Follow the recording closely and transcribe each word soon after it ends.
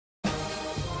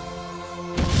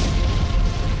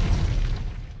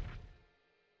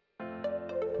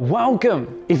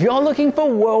Welcome! If you're looking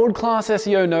for world-class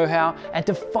SEO know-how and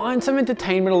to find some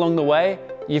entertainment along the way,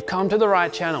 you've come to the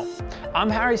right channel. I'm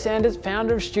Harry Sanders,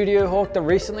 founder of StudioHawk, the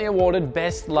recently awarded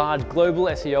Best Large Global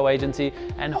SEO Agency,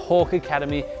 and Hawk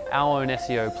Academy, our own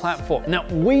SEO platform. Now,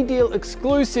 we deal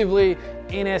exclusively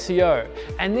in SEO,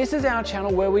 and this is our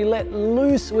channel where we let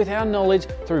loose with our knowledge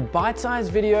through bite-sized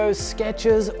videos,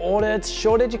 sketches, audits,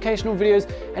 short educational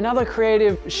videos, and other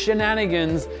creative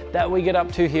shenanigans that we get up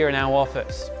to here in our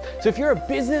office. So if you're a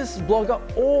business, blogger,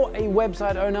 or a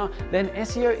website owner, then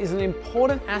SEO is an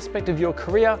important aspect of your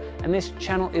career, and this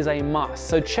channel is a must.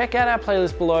 So check out our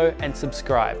playlist below and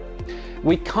subscribe.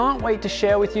 We can't wait to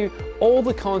share with you all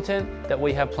the content that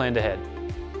we have planned ahead.